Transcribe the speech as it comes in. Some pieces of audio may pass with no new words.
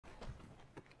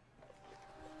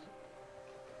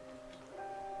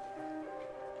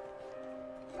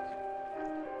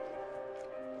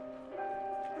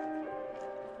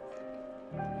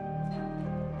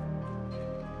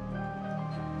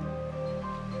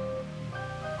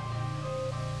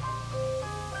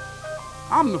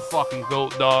I'm the fucking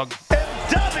GOAT, dog. And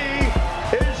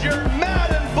Dubby is your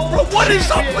Madden Bowl Bro, what is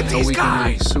up champion. with these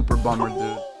guys? Super bummer, dude.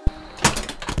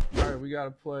 All right, we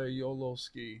gotta play YOLO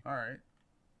ski. All right,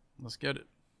 Let's get it.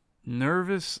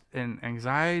 Nervous and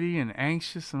anxiety and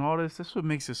anxious and all this. That's what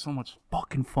makes it so much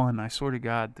fucking fun. I swear to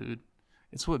God, dude.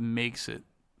 It's what makes it.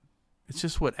 It's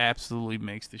just what absolutely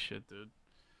makes the shit, dude.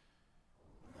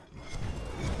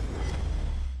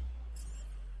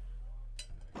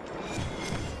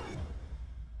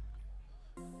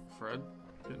 Fred,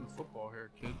 getting football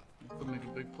here, kid. You could make a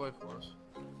big play for us.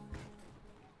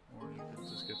 Or you could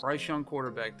just get Bryce Young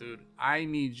quarterback, dude. I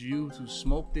need you to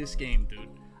smoke this game, dude.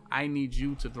 I need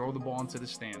you to throw the ball into the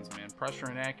stands, man. Pressure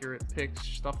and accurate picks,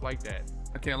 stuff like that.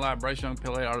 I can't lie, Bryce Young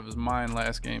played out of his mind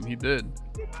last game. He did.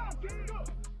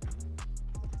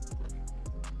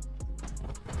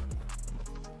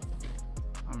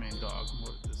 I mean, dog,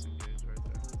 what a disengage right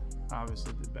there.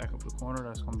 Obviously, they back up the corner.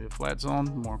 That's going to be a flat zone.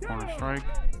 More corner strike.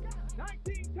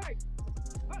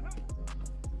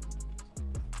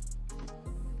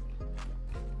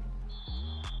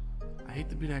 I hate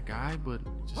to be that guy, but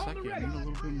just like you, I need a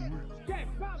little bit more.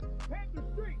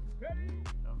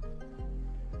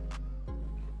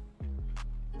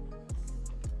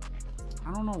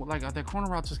 I don't know, like that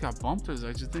corner route just got bumped. I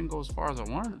just didn't go as far as I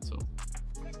wanted it to.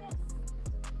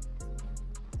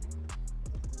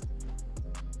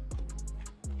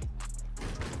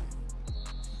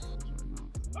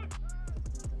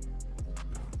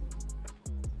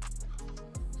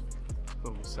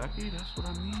 Go Gesicki, that's what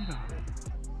I need out of it.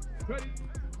 Ready?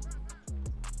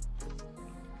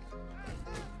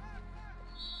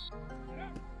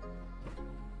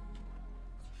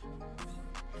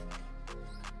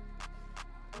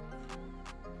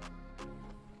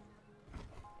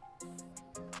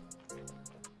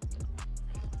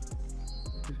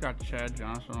 He's got Chad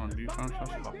Johnson on defense.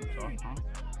 That's fucking tough, huh?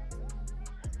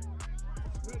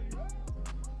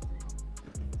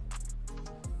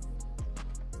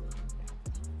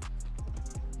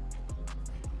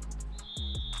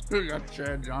 We got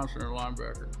Chad Johnson, our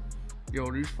linebacker. Yo,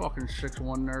 these fucking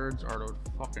 6'1" nerds are the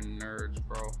fucking nerds,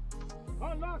 bro.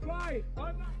 Unlock light.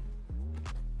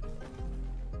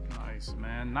 Nice,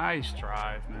 man. Nice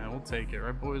drive, man. We'll take it,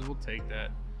 right, boys? We'll take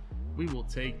that. We will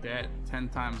take that 10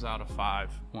 times out of 5,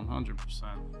 100%.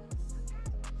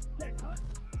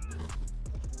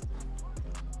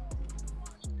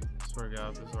 Swear to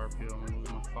God, this RPO, I'm gonna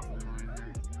lose my fucking mind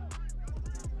here.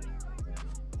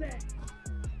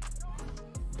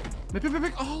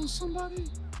 Oh, somebody!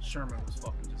 Sherman was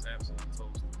fucking just absolutely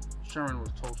toast. Sherman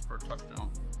was toast for a touchdown.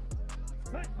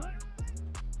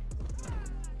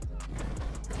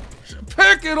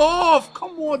 Pick it off!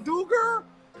 Come on, Duger!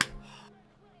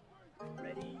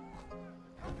 Ready?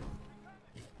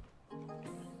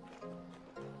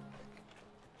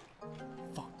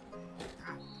 Fuck.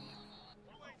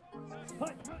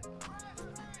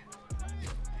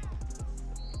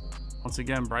 Once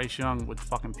again, Bryce Young with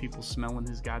fucking people smelling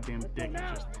his goddamn dick and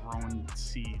just throwing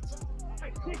seeds.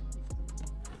 Okay,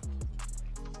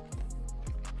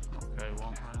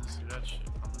 well, I didn't see that shit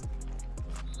coming.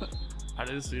 I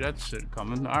didn't see that shit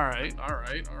coming. Alright,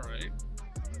 alright, alright.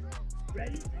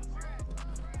 Ready?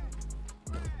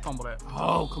 Fumble that.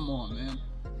 Oh, come on, man.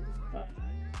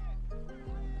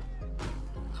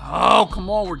 Oh, come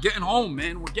on. We're getting home,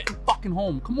 man. We're getting fucking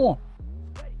home. Come on.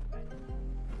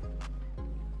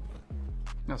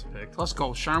 That's picked. Let's go,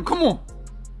 Sherm. Come on.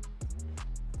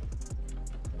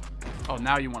 Oh,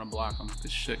 now you want to block them. Good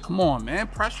shit. Come on, man.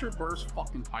 Pressure burst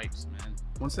fucking pipes, man.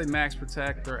 Once they max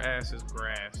protect, their ass is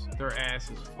grass. Their ass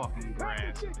is fucking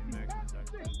grass if they max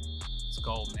protect. Let's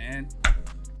go, man.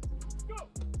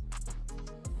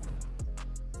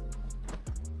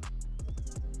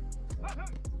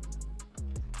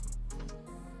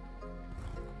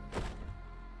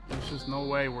 There's just no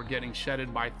way we're getting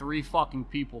shedded by 3 fucking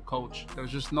people, coach.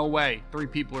 There's just no way. 3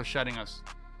 people are shedding us.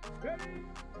 Ready?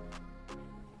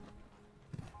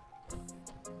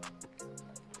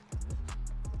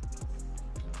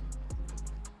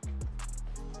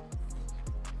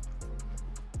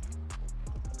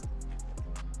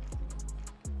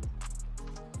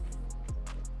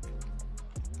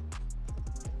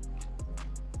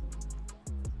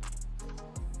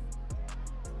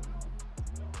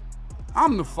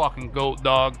 I'm the fucking GOAT,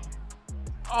 dog.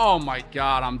 Oh my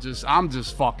God, I'm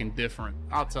just fucking different.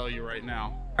 I'll tell you right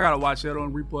now. I gotta watch that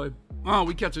on replay. Oh,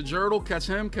 we catch a Jurtle, catch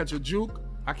him, catch a Juke.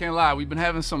 I can't lie, we've been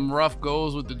having some rough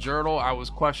goes with the Jurtle. I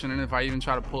was questioning if I even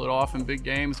try to pull it off in big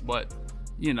games, but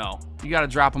you know, you gotta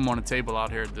drop him on the table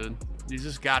out here, dude. You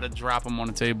just gotta drop him on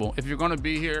the table. If you're gonna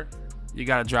be here, you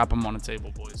gotta drop him on the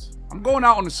table, boys. I'm going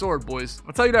out on the sword, boys.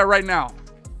 I'll tell you that right now.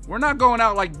 We're not going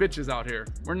out like bitches out here.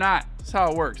 We're not. That's how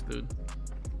it works, dude.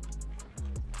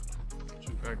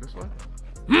 Shoot back this way.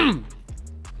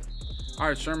 All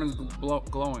right, Sherman's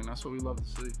glowing. That's what we love to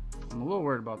see. I'm a little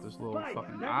worried about this little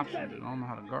fucking option, dude. I don't know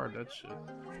how to guard that shit.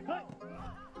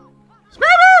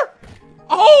 Screamer!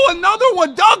 Oh, another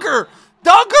one. Duggar!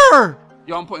 Duggar!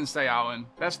 Yo, I'm putting Seau in.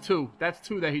 That's two. That's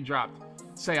two that he dropped.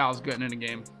 Seau's getting in the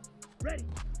game. Ready.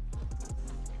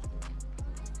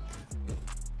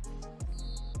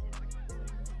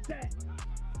 Set.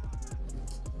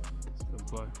 It's a good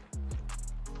play.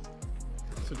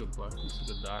 It's a good play. It's a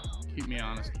good dot. Keep me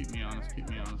honest. Keep me honest. Keep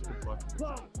me honest. Good play.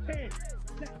 Close. 10.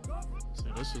 Set. So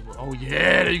this is what. Oh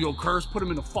yeah, there you go, Curse. Put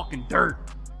him in the fucking dirt.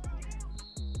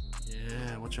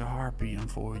 Yeah, what your heart beating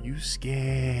for? You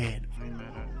scared? I ain't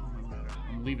mad at it. I ain't mad at it.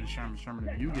 I'm leaving Sherman. Sherman,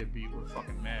 if you get beat, we're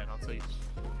fucking mad. I'll tell you.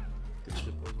 Good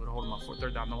shit, boys. We're holding my foot.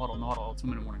 Third down. No huddle. No huddle. 2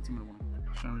 minute warning. 2 minute warning.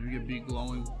 Sherman, if you get beat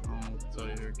glowing, I don't know what to tell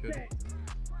you here, kid.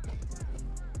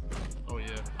 Oh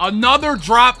yeah. Another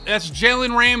drop. That's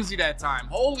Jalen Ramsey that time.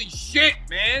 Holy shit,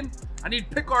 man. I need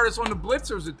pick artists on the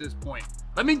blitzers at this point.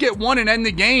 Let me get one and end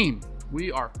the game.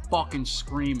 We are fucking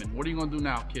screaming. What are you gonna do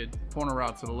now, kid? Corner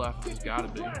route to the left. It's gotta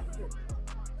be.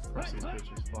 Press these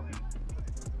bitches. Fucking.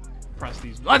 Press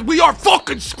these. We are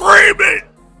fucking screaming!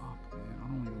 Fuck, man. I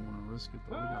don't even want to risk it,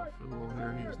 though. We got a field goal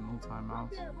here. He has no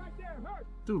timeouts.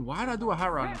 Dude, why did I do a high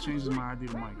route and change my ID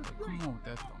to Mike? Like, come on with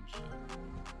that dumb shit.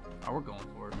 Oh, we're going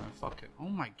for it, man. Fuck it. Oh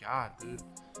my god, dude.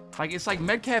 Like, it's like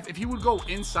Metcalf, if he would go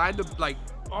inside the, like,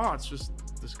 oh, it's just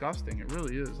disgusting. It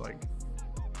really is. Like,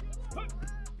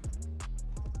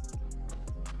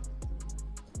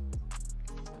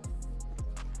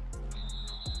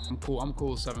 I'm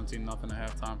cool with 17-0 at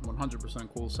halftime. 100%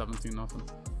 cool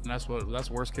 17-0. And that's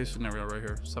worst case scenario right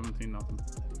here.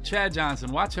 17-0. Chad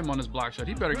Johnson, watch him on this block shot.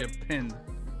 He better get pinned.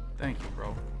 Thank you,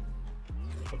 bro.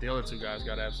 But the other two guys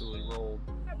got absolutely rolled.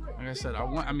 Like I said,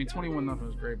 I mean 21-0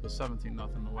 is great, but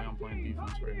 17-0 the way I'm playing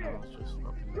defense right now is just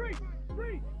fucking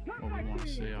what we want to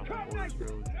see out the boys,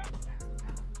 really.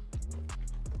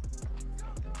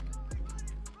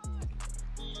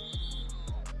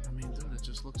 I mean, dude, it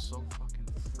just looks so fucking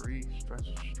free.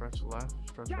 Stretch left,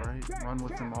 stretch right. Run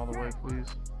with him all the way,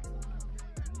 please.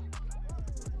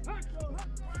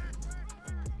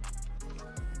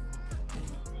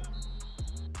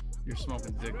 You're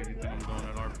smoking dick if you think I'm going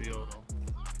at RPO, though.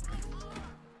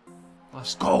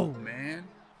 Let's go, man.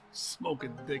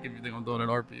 Smoking dick if you think I'm doing an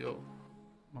RPO.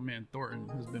 My man Thornton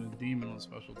has been a demon on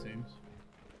special teams.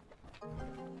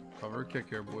 Cover a kick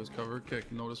here, boys. Cover a kick.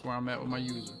 Notice where I'm at with my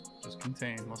user. Just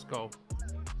contain. Let's go.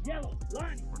 Yellow.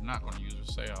 Line. We're not going to use a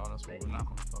Seau. That's what we're not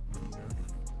going to fucking do here.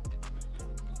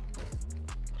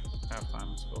 Halftime.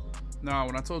 Let's go. Now,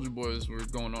 when I told you boys we were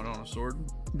going on a sword,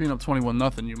 being up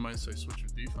 21-0, you might say switch your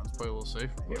defense, play a little safer.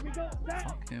 Here we go.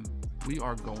 Fuck him. We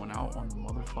are going out on the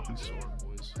motherfucking sword,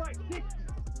 boys.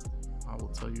 I will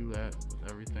tell you that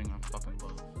with everything I fucking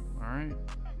love. Alright?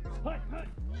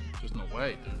 There's just no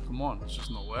way, dude. Come on. There's just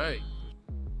no way.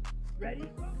 Ready?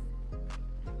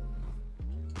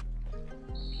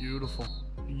 Beautiful.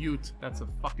 Butte. That's a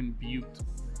fucking butte.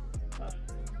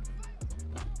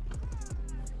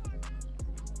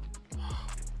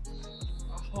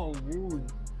 Oh,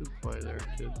 wood. Good play there,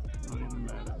 kid. Not even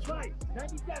mad at you.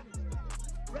 97.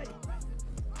 Ready.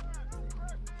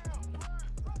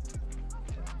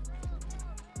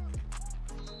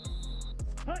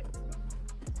 Hut.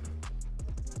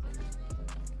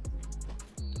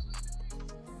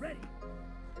 Ready.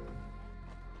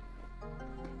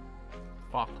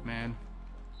 Fuck, man.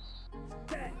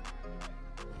 Set.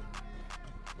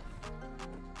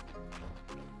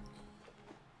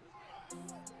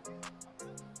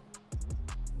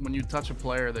 When you touch a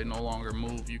player, they no longer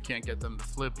move. You can't get them to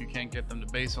flip. You can't get them to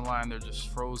baseline. They're just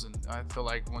frozen. I feel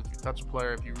like once you touch a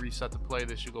player, if you reset the play,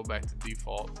 they should go back to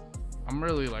default. I'm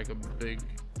really like a big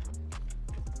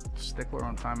stickler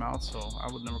on timeouts, so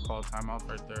I would never call a timeout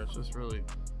right there. It's just really...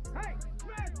 Hey,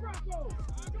 smash Bronco.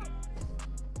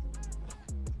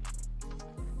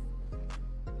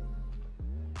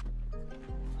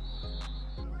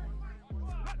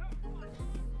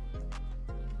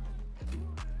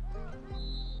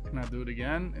 Can I do it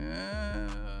again?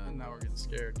 Now we're getting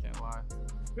scared, can't lie.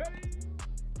 Ready.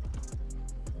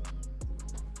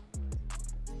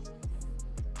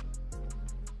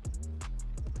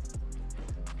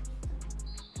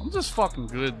 I'm just fucking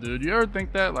good, dude. You ever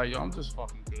think that? Like, yo, I'm just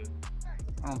fucking good.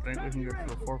 I don't think we can get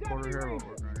to the fourth quarter here, but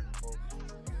we're gonna get close.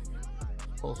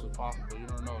 As close as possible. You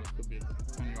don't know. This could be a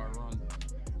 10-yard run.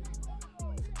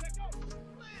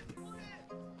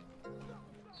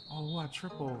 Oh, I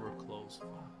trip over close.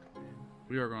 Fuck, man.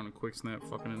 We are going to quick snap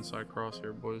fucking inside cross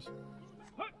here, boys.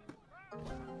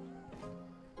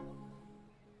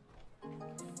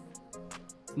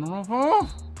 No.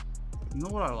 You know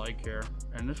what I like here,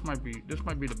 and this might be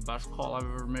the best call I've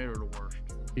ever made or the worst.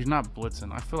 He's not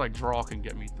blitzing. I feel like draw can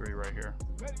get me 3 right here.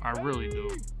 I really do.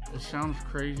 It sounds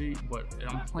crazy, but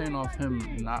I'm playing off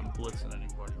him not blitzing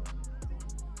anybody.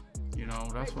 You know,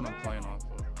 that's what I'm playing off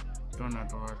of. Done that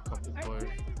the last couple plays.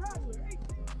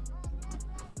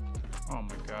 Oh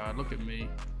my God! Look at me!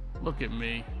 Look at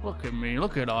me! Look at me!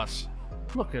 Look at us!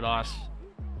 Look at us!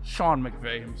 Sean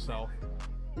McVay himself.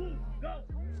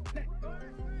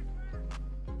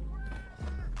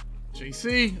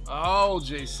 JC. Oh,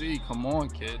 JC. Come on,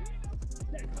 kid.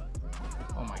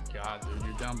 Oh my God, dude.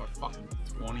 You're down by fucking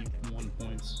 21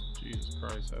 points. Jesus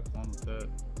Christ. Have fun with that.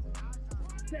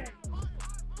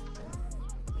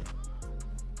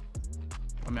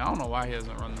 I mean, I don't know why he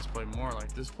hasn't run this play more.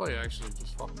 Like, this play actually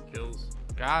just fucking kills.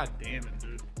 God damn it,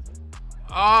 dude.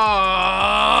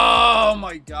 Oh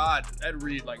my God. Ed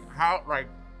Reed, like, how, like,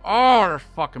 oh, that's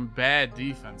fucking bad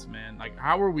defense, man. Like,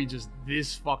 how are we just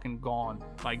this fucking gone?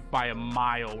 Like, by a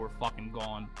mile, we're fucking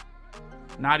gone.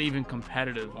 Not even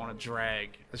competitive on a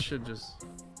drag. This should just...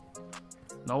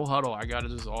 No huddle. I gotta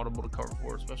just audible to cover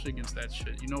 4, especially against that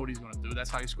shit. You know what he's gonna do. That's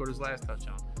how he scored his last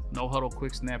touchdown. No huddle,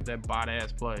 quick snap, that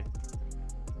bot-ass play.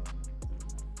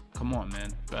 Come on,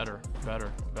 man. Better.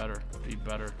 Be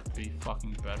better. Be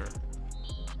fucking better.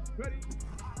 Ready.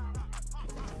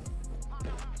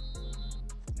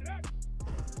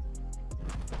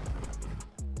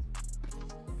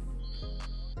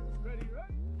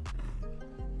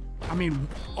 I mean,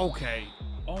 okay.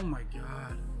 Oh my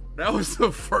God. That was the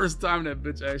first time that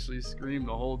bitch actually screamed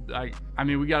the whole, like, I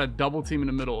mean, we got a double team in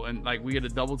the middle, and like, we get a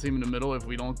double team in the middle. If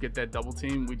we don't get that double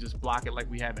team, we just block it like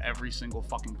we have every single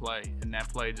fucking play. And that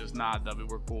play just, nah, Dubby,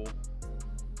 we're cool.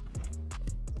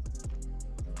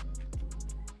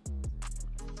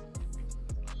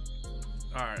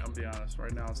 All right, I'll be honest.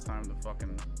 Right now, it's time to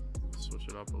fucking switch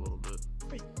it up a little bit.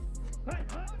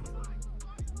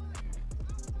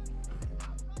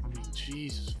 I mean,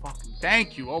 Jesus fucking.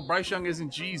 Thank you. Oh, Bryce Young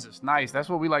isn't Jesus. Nice. That's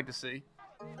what we like to see.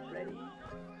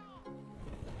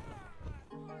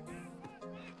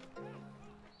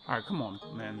 All right, come on,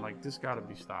 man. Like, this got to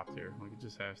be stopped here. Like, it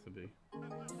just has to be.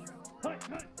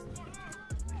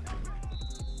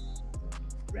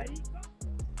 Ready?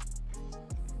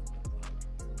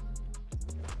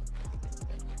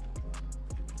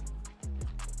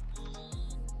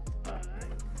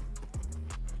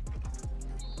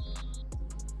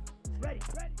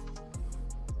 Ready.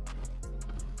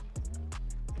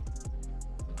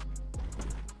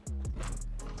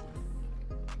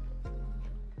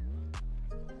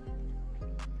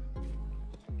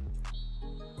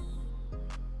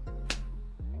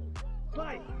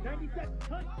 Five, 90 seconds,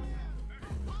 cut.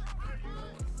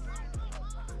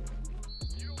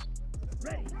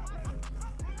 Ready.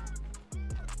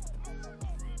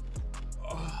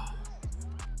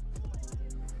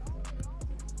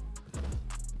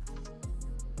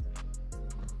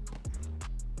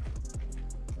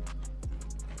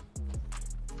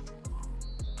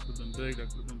 Could have been big. That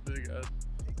could have been big, Ed.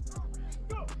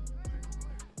 Go.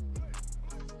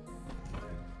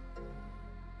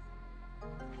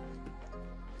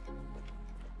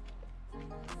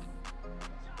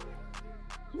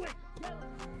 Switch.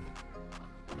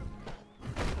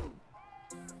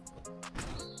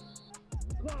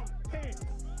 Clock 10.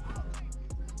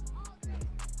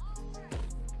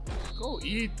 Go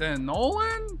Ethan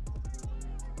Nolan.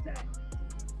 Set.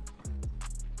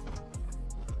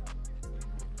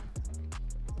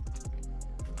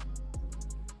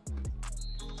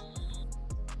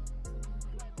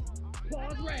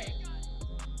 Pause red.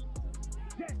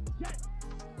 Jet.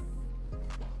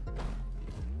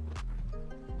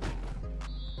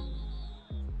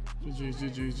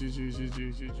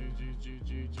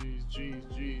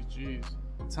 Jeez.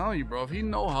 I'm telling you, bro, if he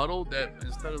no huddled that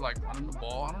instead of like running the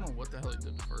ball, I don't know what the hell he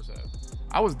did the first half.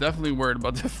 I was definitely worried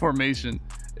about that formation.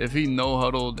 If he no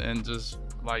huddled and just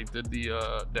like did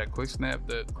the that quick snap,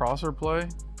 that crosser play,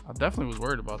 I definitely was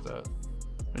worried about that.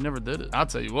 They never did it. I'll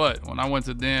tell you what, when I went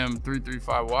to damn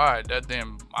 3-3-5 wide, that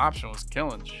damn option was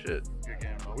killing shit. Good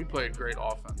game, bro. We played great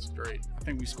offense. Great. I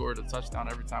think we scored a touchdown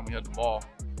every time we had the ball.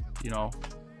 You know,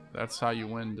 that's how you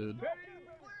win, dude.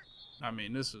 I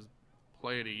mean, this is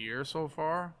play of the year so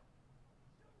far.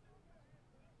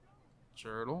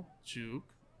 Turtle, juke,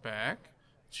 back,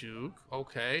 juke.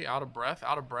 Okay, out of breath.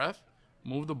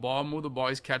 Move the ball.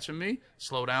 He's catching me.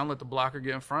 Slow down, let the blocker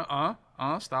get in front.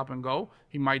 Stop and go.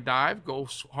 He might dive, go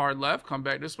hard left, come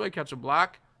back this way, catch a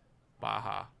block.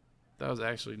 Baja. That was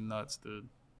actually nuts, dude.